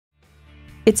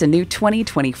It's a new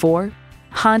 2024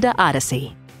 Honda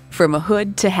Odyssey. From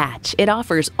hood to hatch, it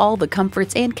offers all the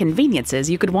comforts and conveniences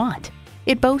you could want.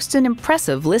 It boasts an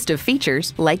impressive list of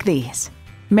features like these: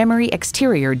 memory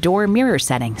exterior door mirror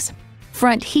settings,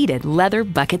 front heated leather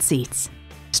bucket seats,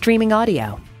 streaming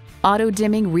audio,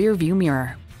 auto-dimming rear view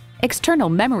mirror, external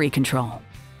memory control,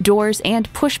 doors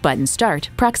and push-button start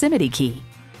proximity key,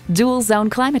 dual zone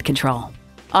climate control,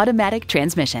 automatic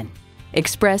transmission,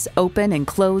 express open and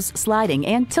close sliding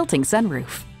and tilting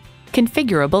sunroof,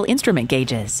 configurable instrument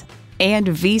gauges, and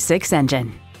V6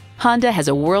 engine. Honda has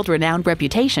a world-renowned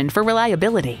reputation for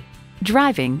reliability.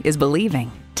 Driving is believing.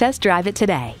 Test drive it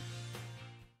today.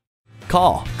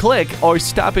 Call, click, or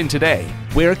stop in today.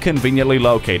 We're conveniently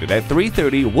located at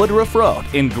 330 Woodruff Road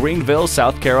in Greenville,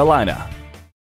 South Carolina.